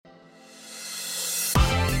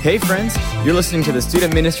Hey friends, you're listening to the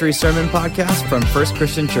Student Ministry Sermon Podcast from First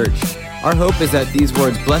Christian Church. Our hope is that these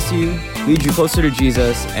words bless you, lead you closer to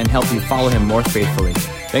Jesus, and help you follow him more faithfully.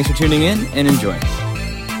 Thanks for tuning in and enjoy.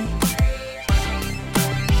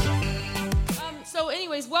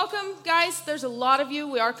 Welcome, guys. There's a lot of you.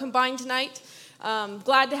 We are combined tonight.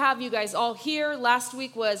 Glad to have you guys all here. Last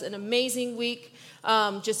week was an amazing week,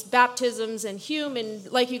 just baptisms and Hume,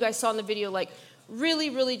 and like you guys saw in the video, like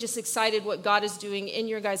really just excited what God is doing in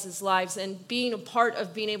your guys' lives, and being a part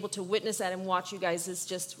of being able to witness that and watch you guys is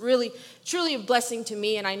just really, truly a blessing to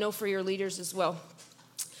me, and I know for your leaders as well.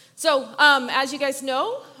 So, as you guys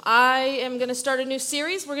know, I am going to start a new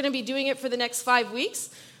series. We're going to be doing it for the next 5 weeks.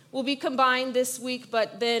 We'll be combined this week,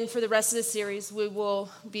 but then for the rest of the series, we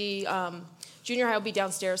will be, junior high will be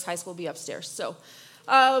downstairs, high school will be upstairs. So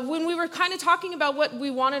when we were kind of talking about what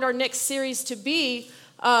we wanted our next series to be,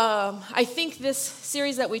 I think this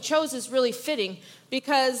series that we chose is really fitting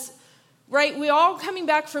because, right, we all coming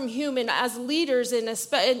back from Hume, and as leaders,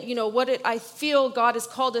 and you know, I feel God has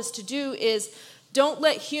called us to do is don't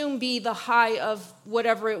let Hume be the high of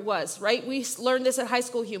whatever it was, right? We learned this at high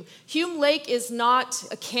school Hume. Hume Lake is not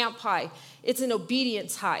a camp high. It's an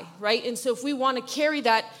obedience high, right? And so if we want to carry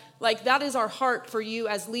that, like that is our heart for you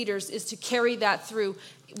as leaders, is to carry that through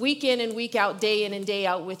week in and week out, day in and day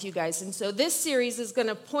out with you guys. And so this series is going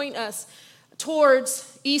to point us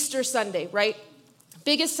towards Easter Sunday, right?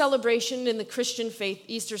 Biggest celebration in the Christian faith,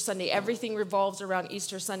 Easter Sunday. Everything revolves around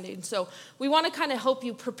Easter Sunday. And so we want to kind of help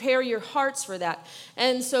you prepare your hearts for that.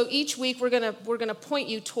 And so each week we're going to point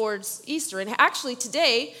you towards Easter. And actually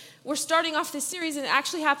today we're starting off this series, and it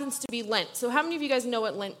actually happens to be Lent. So how many of you guys know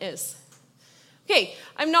what Lent is? Okay,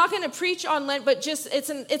 I'm not going to preach on Lent, but just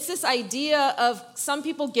it's this idea of some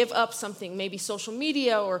people give up something, maybe social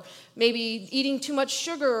media, or maybe eating too much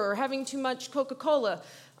sugar or having too much Coca-Cola.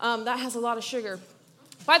 That has a lot of sugar.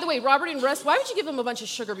 By the way, Robert and Russ, why would you give them a bunch of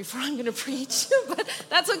sugar before I'm going to preach? But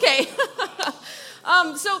that's okay.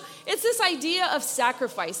 So it's this idea of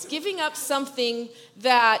sacrifice, giving up something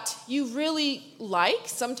that you really like.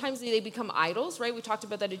 Sometimes they become idols, right? We talked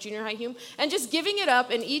about that at junior high Hume. And just giving it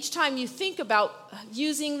up, and each time you think about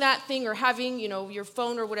using that thing or having, you know, your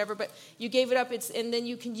phone or whatever, but you gave it up, and then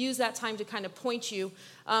you can use that time to kind of point you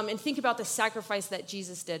and think about the sacrifice that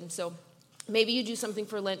Jesus did. And so maybe you do something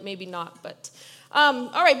for Lent, maybe not, but...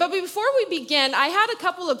 all right, but before we begin, I had a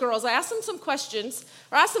couple of girls. I asked them some questions,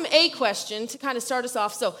 or asked them a question to kind of start us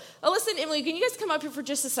off. So, Alyssa and Emily, can you guys come up here for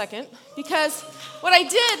just a second? Because what I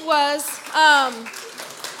did was,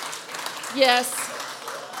 yes,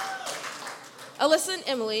 Alyssa and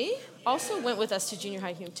Emily also went with us to junior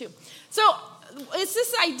high Hume too. So, it's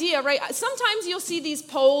this idea, right? Sometimes you'll see these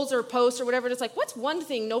polls or posts or whatever, and it's like, what's one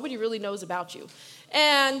thing nobody really knows about you?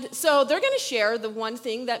 And so they're going to share the one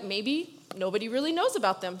thing that maybe nobody really knows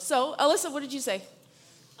about them. So, Alyssa, what did you say?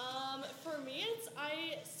 For me,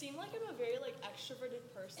 I seem like I'm a very extroverted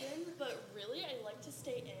person, but really I like to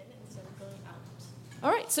stay in instead of going out.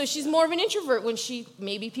 All right, so she's more of an introvert when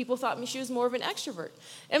maybe people thought she was more of an extrovert.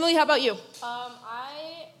 Emily, how about you?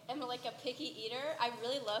 I am a picky eater. I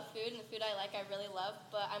really love food, and the food I really love,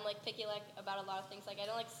 but I'm picky about a lot of things. I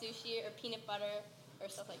don't like sushi or peanut butter or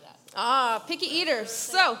stuff like that. Ah, picky eater.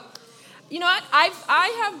 So, you know what? I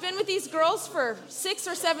have been with these girls for 6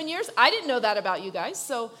 or 7 years. I didn't know that about you guys,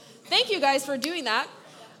 so thank you guys for doing that.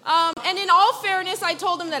 And in all fairness, I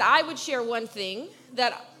told them that I would share one thing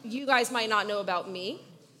that you guys might not know about me.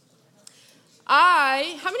 How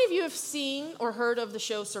many of you have seen or heard of the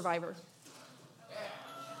show Survivor?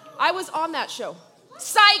 I was on that show.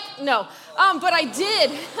 Psych! No. But I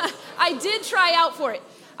did. I did try out for it.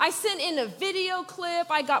 I sent in a video clip.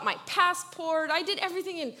 I got my passport. I did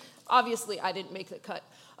everything, and obviously I didn't make the cut.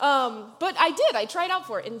 But I did. I tried out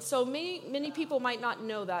for it. And so many people might not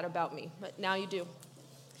know that about me, but now you do.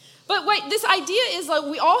 But wait, this idea is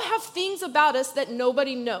we all have things about us that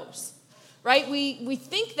nobody knows, right? We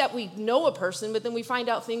think that we know a person, but then we find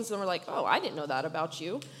out things and we're like, oh, I didn't know that about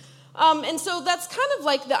you. And so that's kind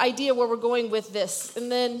of the idea where we're going with this.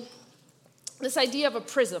 And then this idea of a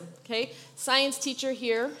prism, okay? Science teacher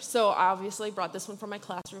here, so I obviously brought this one from my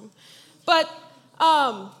classroom. But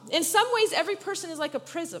in some ways, every person is like a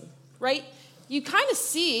prism, right? You kind of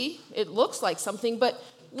see, it looks like something, but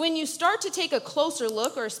when you start to take a closer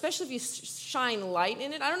look, or especially if you shine light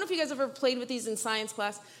in it, I don't know if you guys ever played with these in science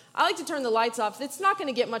class. I like to turn the lights off. It's not going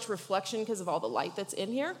to get much reflection because of all the light that's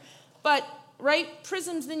in here. But, right,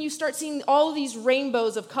 prisms, then you start seeing all of these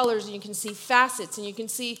rainbows of colors, and you can see facets, and you can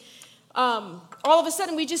see all of a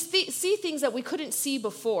sudden we just see things that we couldn't see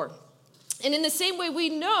before. And in the same way,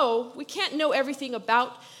 we can't know everything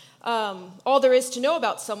about all there is to know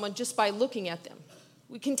about someone just by looking at them,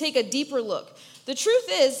 We can take a deeper look. The truth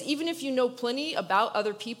is, even if you know plenty about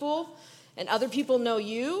other people and other people know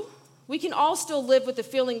you, we can all still live with the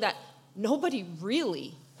feeling that nobody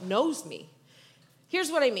really knows me.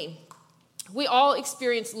 Here's what I mean. We all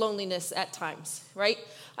experience loneliness at times, right?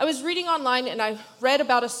 I was reading online and I read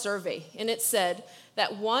about a survey, and it said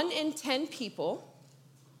that 1 in 10 people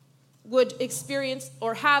would experience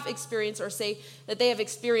or have experienced or say that they have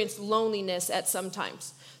experienced loneliness at some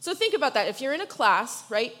times. So think about that. If you're in a class,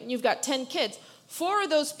 right, and you've got 10 kids, 4 of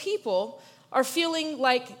those people are feeling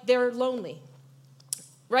like they're lonely,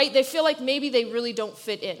 right? They feel like maybe they really don't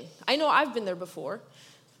fit in. I know I've been there before.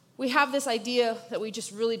 We have this idea that we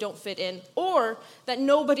just really don't fit in, or that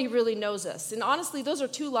nobody really knows us. And honestly, those are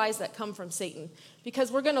 2 lies that come from Satan,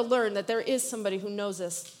 because we're going to learn that there is somebody who knows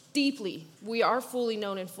us deeply. We are fully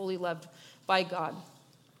known and fully loved by God.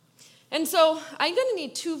 And so I'm going to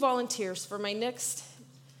need 2 volunteers for my next.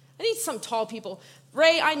 I need some tall people.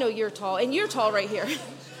 Ray, I know you're tall, and you're tall right here.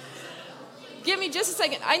 Give me just a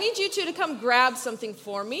second. I need you 2 to come grab something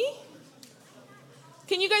for me.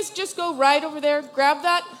 Can you guys just go right over there? Grab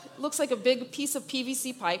that. Looks like a big piece of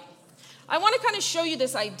PVC pipe. I want to kind of show you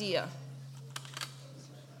this idea.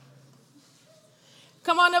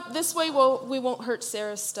 Come on up this way. Well, we won't hurt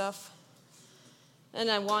Sarah's stuff.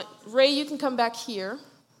 And I want, Ray, you can come back here.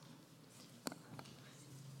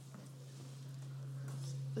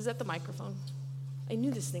 Is that the microphone? I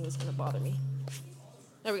knew this thing was going to bother me.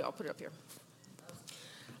 There we go. I'll put it up here.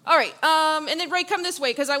 All right. And then Ray, come this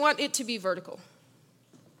way because I want it to be vertical.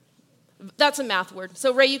 That's a math word.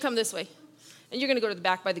 So Ray, you come this way. And you're going to go to the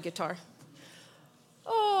back by the guitar.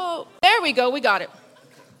 Oh, there we go. We got it.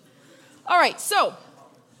 All right. So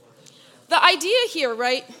the idea here,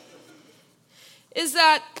 right, is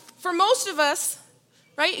that for most of us,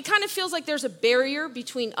 right, it kind of feels like there's a barrier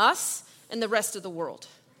between us and the rest of the world.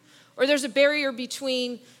 Or there's a barrier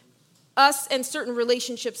between us and certain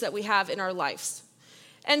relationships that we have in our lives.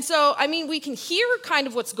 And so, I mean, we can hear kind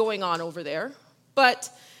of what's going on over there,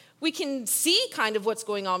 but we can see kind of what's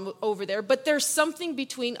going on over there, but there's something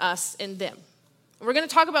between us and them. We're going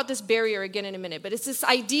to talk about this barrier again in a minute, but it's this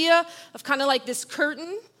idea of kind of like this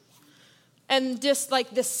curtain and just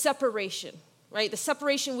like this separation, right? The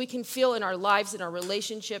separation we can feel in our lives, in our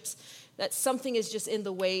relationships, that something is just in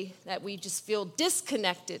the way, that we just feel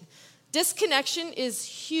disconnected. Disconnection is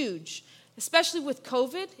huge, especially with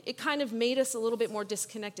COVID. It kind of made us a little bit more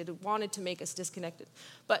disconnected. It wanted to make us disconnected,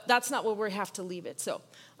 but that's not where we have to leave it. So,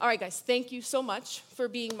 all right, guys, thank you so much for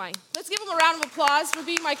being let's give them a round of applause for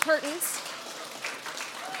being my curtains.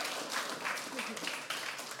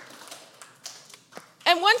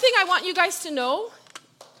 And one thing I want you guys to know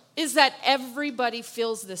is that everybody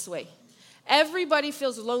feels this way. Everybody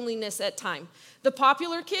feels loneliness at times. The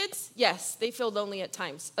popular kids, yes, they feel lonely at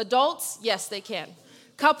times. Adults, yes, they can.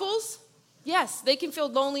 Couples, yes, they can feel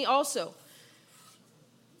lonely also.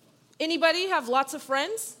 Anybody have lots of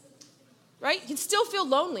friends? Right? You can still feel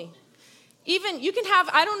lonely. Even you can have,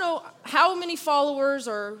 I don't know how many followers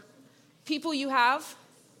or people you have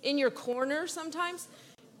in your corner sometimes.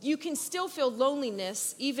 You can still feel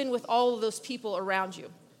loneliness even with all of those people around you.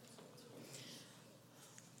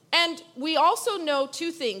 And we also know 2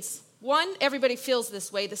 things. One, everybody feels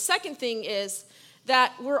this way. The second thing is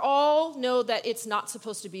that we all know that it's not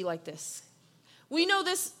supposed to be like this. We know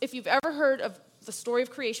this, if you've ever heard of the story of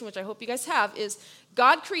creation, which I hope you guys have, is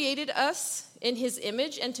God created us in his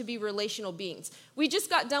image and to be relational beings. We just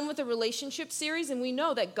got done with a relationship series, and we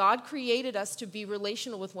know that God created us to be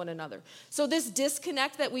relational with one another. So this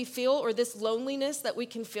disconnect that we feel, or this loneliness that we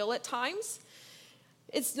can feel at times,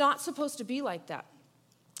 it's not supposed to be like that.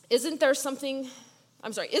 Is there something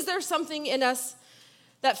in us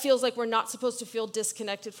that feels like we're not supposed to feel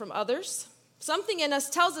disconnected from others? Something in us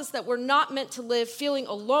tells us that we're not meant to live feeling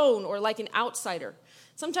alone or like an outsider.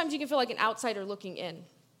 Sometimes you can feel like an outsider looking in.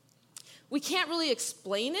 We can't really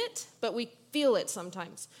explain it, but we feel it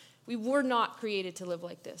sometimes. We were not created to live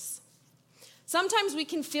like this. Sometimes we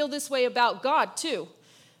can feel this way about God too.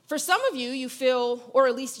 For some of you, you feel, or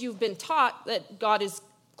at least you've been taught, that God is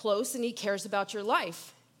close and he cares about your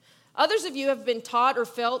life. Others of you have been taught or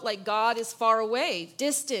felt like God is far away,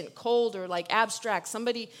 distant, cold, or like abstract,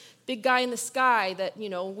 somebody, big guy in the sky that,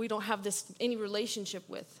 we don't have any relationship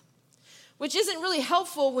with, which isn't really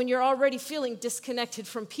helpful when you're already feeling disconnected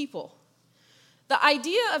from people. The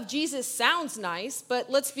idea of Jesus sounds nice, but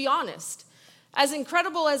let's be honest. As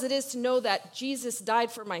incredible as it is to know that Jesus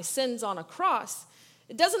died for my sins on a cross,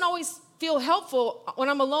 it doesn't always feel helpful when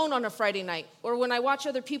I'm alone on a Friday night, or when I watch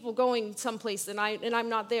other people going someplace and I'm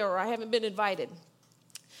not there, or I haven't been invited.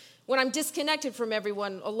 When I'm disconnected from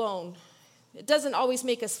everyone alone, it doesn't always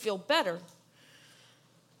make us feel better.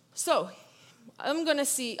 So I'm going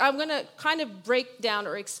to kind of break down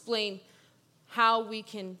or explain how we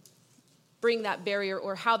can bring that barrier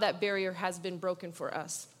or how that barrier has been broken for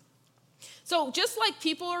us. So just like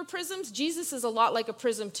people are prisms, Jesus is a lot like a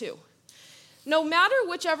prism too. No matter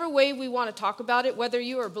whichever way we want to talk about it, whether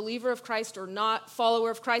you are a believer of Christ or not,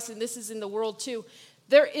 follower of Christ, and this is in the world too,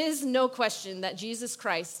 there is no question that Jesus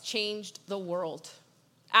Christ changed the world.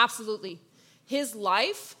 Absolutely. His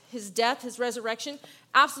life, his death, his resurrection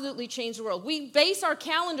absolutely changed the world. We base our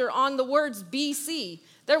calendar on the words BC.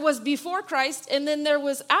 There was before Christ and then there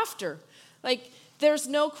was after. Like, there's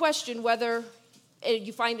no question whether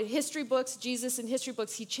you find in history books, Jesus in history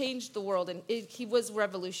books, he changed the world and he was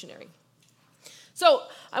revolutionary. So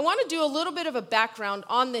I want to do a little bit of a background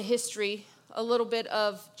on the history, a little bit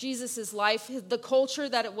of Jesus' life, the culture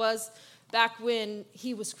that it was back when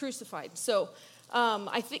he was crucified. So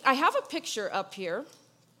I think I have a picture up here.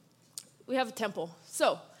 We have a temple.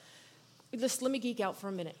 So let me geek out for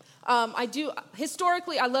a minute.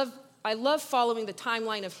 Historically, I love following the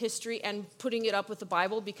timeline of history and putting it up with the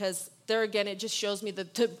Bible because there again, it just shows me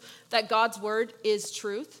that God's word is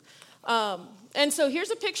truth. And so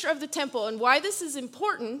here's a picture of the temple. And why this is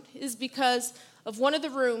important is because of one of the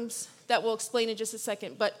rooms that we'll explain in just a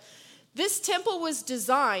second. But this temple was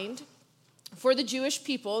designed for the Jewish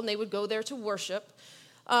people, and they would go there to worship.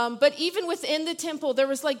 But even within the temple, there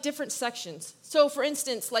was like different sections. So for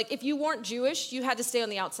instance, like if you weren't Jewish, you had to stay on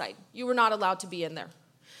the outside. You were not allowed to be in there.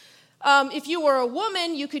 If you were a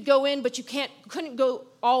woman, you could go in, but you couldn't go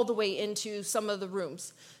all the way into some of the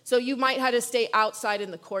rooms. So you might have to stay outside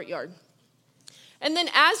in the courtyard. And then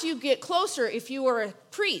as you get closer, if you were a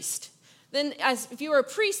priest, if you were a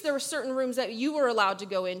priest, there were certain rooms that you were allowed to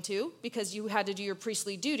go into because you had to do your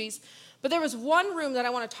priestly duties. But there was one room that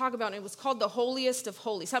I want to talk about, and it was called the Holiest of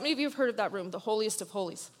Holies. How many of you have heard of that room, the Holiest of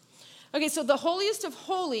Holies? Okay, so the Holiest of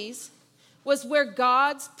Holies was where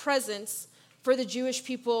God's presence for the Jewish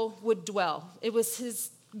people would dwell. It was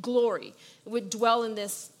his glory. It would dwell in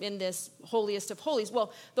this Holiest of Holies.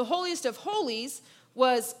 Well, the Holiest of Holies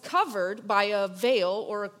was covered by a veil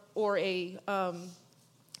or a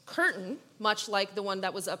curtain, much like the one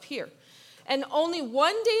that was up here. And only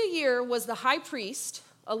one day a year was the high priest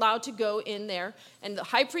allowed to go in there, and the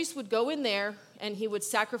high priest would go in there and he would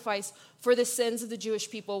sacrifice for the sins of the Jewish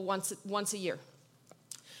people once a year.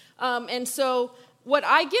 And so what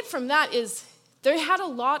I get from that is they had a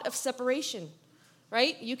lot of separation,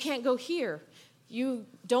 right? You can't go here. You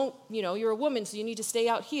don't, you're a woman, so you need to stay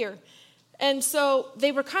out here. And so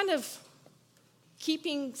they were kind of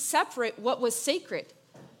keeping separate what was sacred.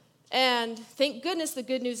 And thank goodness the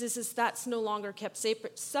good news is that's no longer kept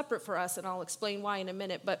separate for us, and I'll explain why in a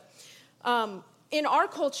minute. But in our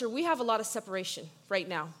culture, we have a lot of separation right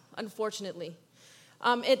now, unfortunately.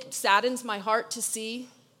 It saddens my heart to see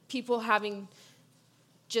people having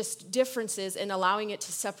just differences and allowing it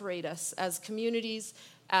to separate us as communities,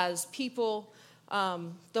 as people.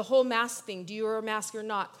 The whole mask thing, do you wear a mask or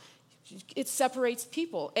not? It separates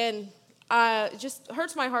people, and it just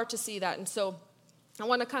hurts my heart to see that. And so I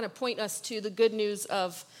want to kind of point us to the good news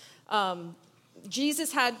of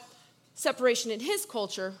Jesus had separation in his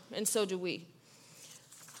culture, and so do we.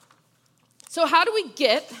 So how do we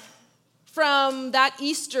get from that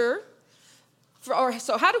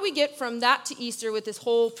how do we get from that to Easter with this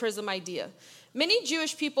whole prism idea? Many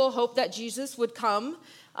Jewish people hoped that Jesus would come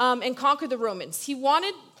and conquer the Romans.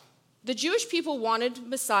 The Jewish people wanted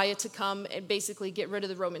Messiah to come and basically get rid of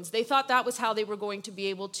the Romans. They thought that was how they were going to be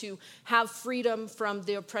able to have freedom from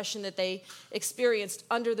the oppression that they experienced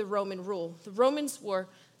under the Roman rule. The Romans were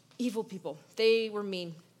evil people. They were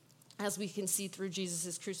mean, as we can see through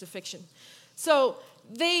Jesus' crucifixion. So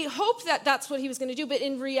they hoped that that's what he was going to do, but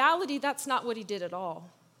in reality, that's not what he did at all.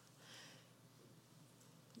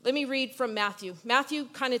 Let me read from Matthew. Matthew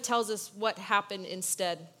kind of tells us what happened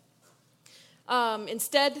instead.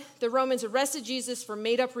 Instead, the Romans arrested Jesus for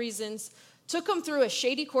made-up reasons, took him through a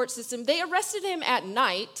shady court system. They arrested him at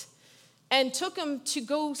night and took him to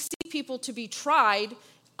go see people to be tried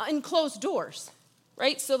in closed doors,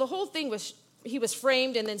 right? So the whole thing was, he was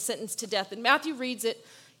framed and then sentenced to death. And Matthew reads it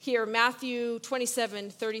here, Matthew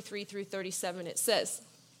 27:33 through 37. It says,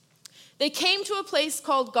 "They came to a place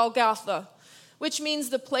called Golgotha, which means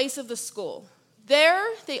the place of the skull.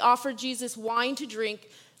 There they offered Jesus wine to drink,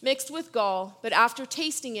 mixed with gall, but after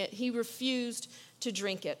tasting it, he refused to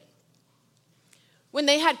drink it. When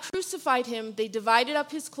they had crucified him, they divided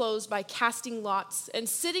up his clothes by casting lots, and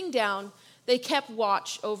sitting down, they kept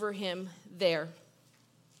watch over him there.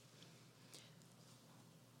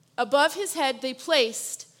 Above his head, they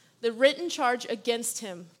placed the written charge against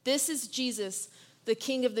him. This is Jesus, the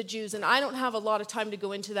King of the Jews. And I don't have a lot of time to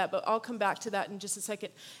go into that, but I'll come back to that in just a second.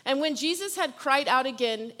 And when Jesus had cried out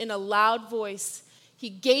again in a loud voice, he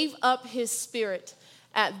gave up his spirit.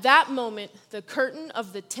 At that moment, the curtain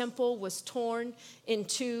of the temple was torn in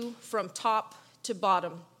two from top to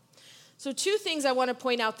bottom. So 2 things I want to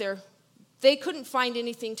point out there. They couldn't find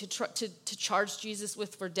anything to charge Jesus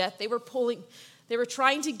with for death. They were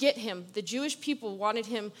trying to get him. The Jewish people wanted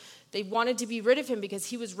him. They wanted to be rid of him because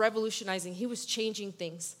he was revolutionizing. He was changing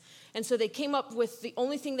things. And so they came up with the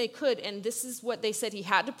only thing they could, and this is what they said he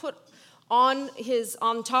had to put on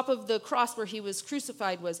top of the cross where he was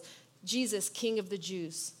crucified was Jesus, King of the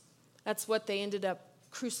Jews. That's what they ended up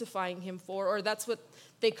crucifying him for, or that's what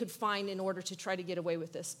they could find in order to try to get away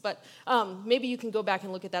with this. But maybe you can go back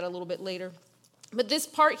and look at that a little bit later. But this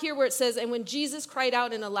part here where it says, and when Jesus cried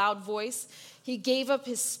out in a loud voice, he gave up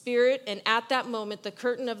his spirit, and at that moment, the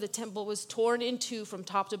curtain of the temple was torn in two from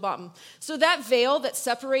top to bottom. So that veil that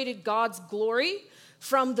separated God's glory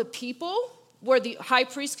from the people, where the high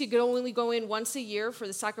priest could only go in once a year for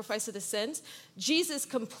the sacrifice of the sins, Jesus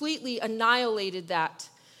completely annihilated that.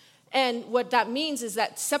 And what that means is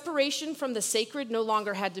that separation from the sacred no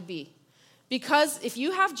longer had to be. Because if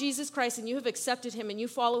you have Jesus Christ and you have accepted him and you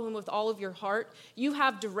follow him with all of your heart, you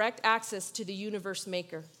have direct access to the universe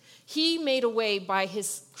maker. He made a way by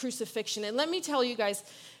his crucifixion. And let me tell you guys,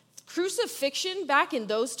 crucifixion back in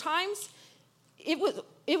those times, it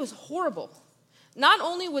was horrible. Not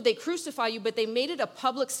only would they crucify you, but they made it a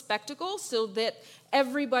public spectacle so that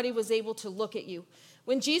everybody was able to look at you.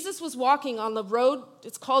 When Jesus was walking on the road,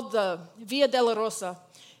 it's called the Via Dolorosa,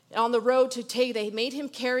 on the road to take, they made him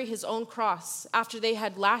carry his own cross after they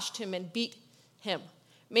had lashed him and beat him.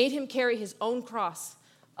 Made him carry his own cross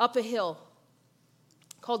up a hill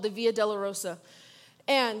called the Via Dolorosa.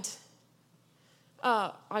 And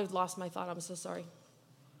I lost my thought, I'm so sorry.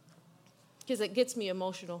 Because it gets me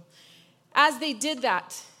emotional. As they did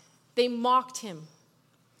that, they mocked him.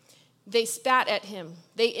 They spat at him.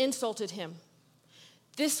 They insulted him.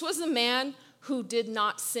 This was a man who did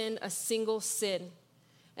not sin a single sin.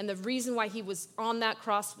 And the reason why he was on that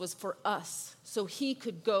cross was for us, so he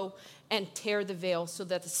could go and tear the veil so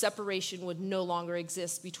that the separation would no longer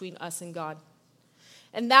exist between us and God.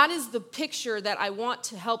 And that is the picture that I want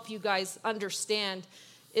to help you guys understand,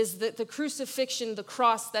 is that the crucifixion, the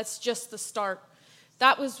cross, that's just the start.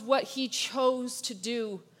 That was what he chose to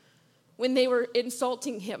do when they were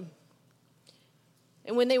insulting him.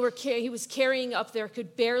 And when he was carrying up there,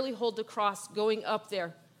 could barely hold the cross going up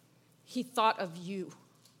there, he thought of you.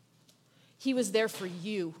 He was there for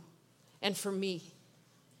you and for me.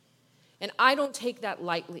 And I don't take that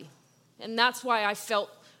lightly. And that's why I felt,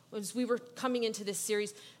 as we were coming into this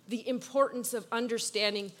series, the importance of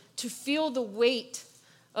understanding, to feel the weight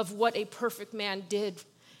of what a perfect man did.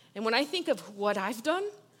 And when I think of what I've done,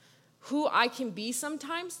 who I can be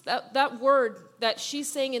sometimes, that word that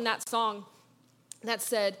she's saying in that song that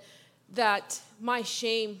said that my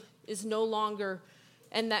shame is no longer,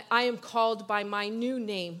 and that I am called by my new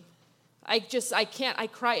name. I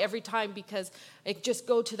cry every time because I just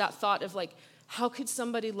go to that thought of like, how could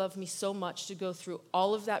somebody love me so much to go through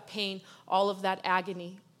all of that pain, all of that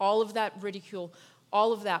agony, all of that ridicule,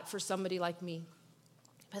 all of that for somebody like me?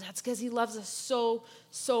 But that's because he loves us so,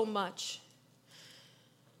 so much.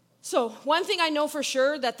 So one thing I know for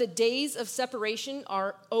sure, that the days of separation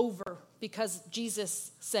are over because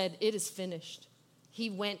Jesus said, it is finished. He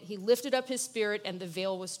lifted up his spirit, and the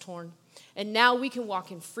veil was torn. And now we can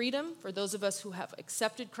walk in freedom. For those of us who have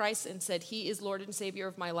accepted Christ and said, he is Lord and Savior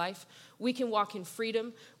of my life, we can walk in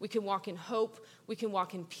freedom. We can walk in hope. We can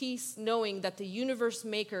walk in peace, knowing that the universe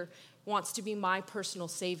maker wants to be my personal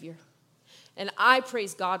Savior. And I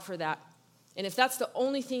praise God for that. And if that's the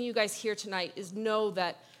only thing you guys hear tonight, is know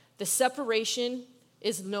that the separation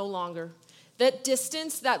is no longer. That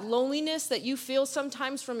distance, that loneliness that you feel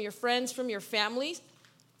sometimes from your friends, from your family,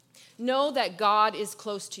 know that God is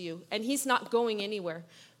close to you, and he's not going anywhere.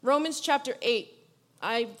 Romans chapter 8,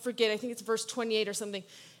 I think it's verse 28 or something,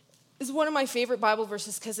 is one of my favorite Bible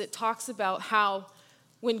verses because it talks about how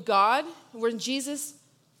when Jesus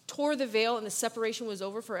tore the veil and the separation was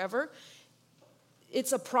over forever,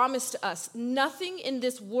 it's a promise to us. Nothing in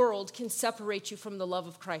this world can separate you from the love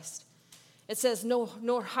of Christ. It says, nor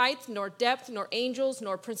height, nor depth, nor angels,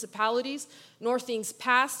 nor principalities, nor things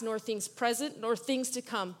past, nor things present, nor things to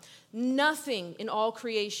come. Nothing in all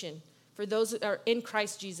creation, for those that are in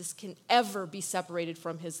Christ Jesus, can ever be separated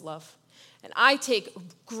from his love. And I take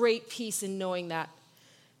great peace in knowing that.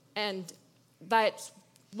 And that's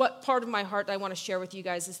what part of my heart I want to share with you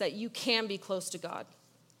guys, is that you can be close to God.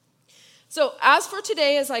 So as for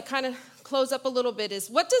today, as I kind of close up a little bit, is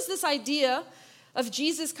what does this idea of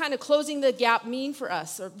Jesus kind of closing the gap mean for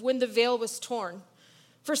us, or when the veil was torn?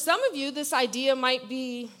 For some of you, this idea might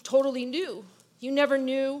be totally new. You never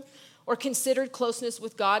knew or considered closeness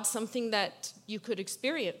with God something that you could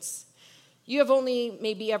experience. You have only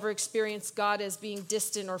maybe ever experienced God as being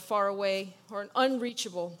distant or far away or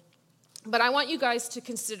unreachable. But I want you guys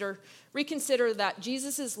to reconsider that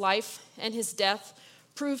Jesus' life and his death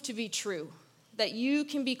proved to be true, that you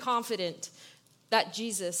can be confident that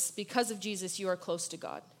because of Jesus, you are close to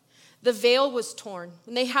God. The veil was torn.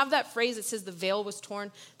 When they have that phrase that says the veil was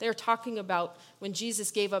torn, they are talking about when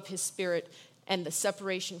Jesus gave up his spirit and the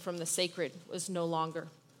separation from the sacred was no longer.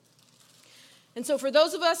 And so for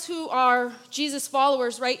those of us who are Jesus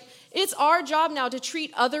followers, right, it's our job now to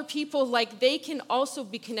treat other people like they can also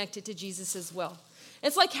be connected to Jesus as well.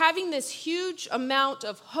 It's like having this huge amount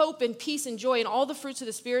of hope and peace and joy and all the fruits of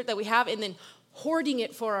the Spirit that we have and then hoarding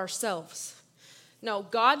it for ourselves. No,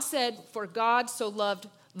 God said, for God so loved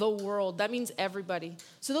the world. That means everybody.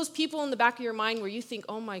 So those people in the back of your mind where you think,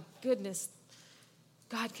 oh my goodness,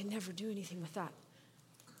 God can never do anything with that.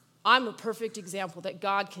 I'm a perfect example that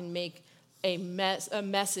God can make a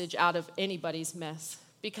message out of anybody's mess,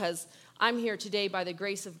 because I'm here today by the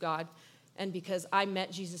grace of God and because I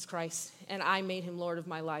met Jesus Christ and I made him Lord of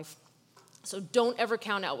my life. So don't ever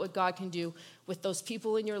count out what God can do with those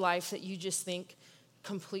people in your life that you just think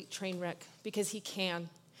complete train wreck, because he can.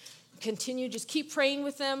 Continue, just keep praying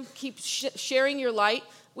with them, keep sharing your light.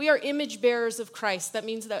 We are image bearers of Christ. That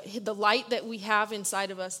means that the light that we have inside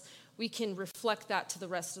of us, we can reflect that to the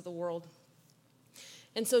rest of the world.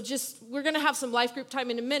 And so we're going to have some life group time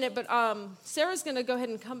in a minute, but Sarah's going to go ahead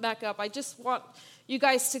and come back up. I just want you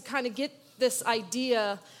guys to kind of get this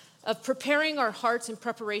idea of preparing our hearts in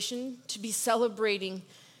preparation to be celebrating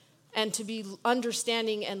and to be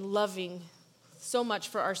understanding and loving so much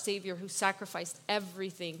for our Savior who sacrificed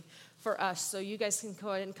everything for us. So you guys can go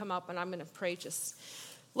ahead and come up, and I'm going to pray just.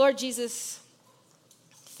 Lord Jesus,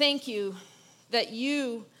 thank you that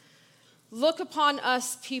you look upon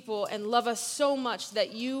us people and love us so much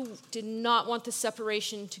that you did not want the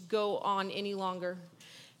separation to go on any longer.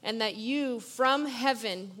 And that you, from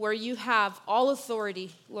heaven, where you have all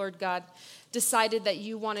authority, Lord God, decided that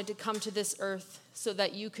you wanted to come to this earth so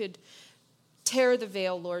that you could tear the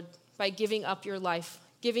veil, Lord, by giving up your life,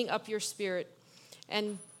 giving up your spirit,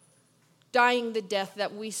 and dying the death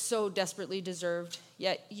that we so desperately deserved.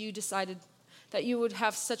 Yet you decided that you would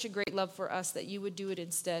have such a great love for us that you would do it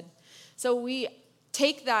instead. So we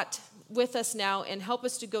take that with us now and help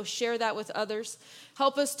us to go share that with others.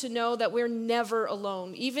 Help us to know that we're never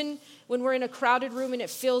alone. Even when we're in a crowded room and it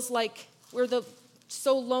feels like we're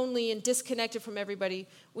so lonely and disconnected from everybody,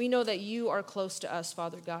 we know that you are close to us,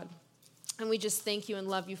 Father God. And we just thank you and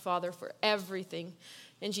love you, Father, for everything.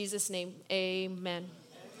 In Jesus' name, amen.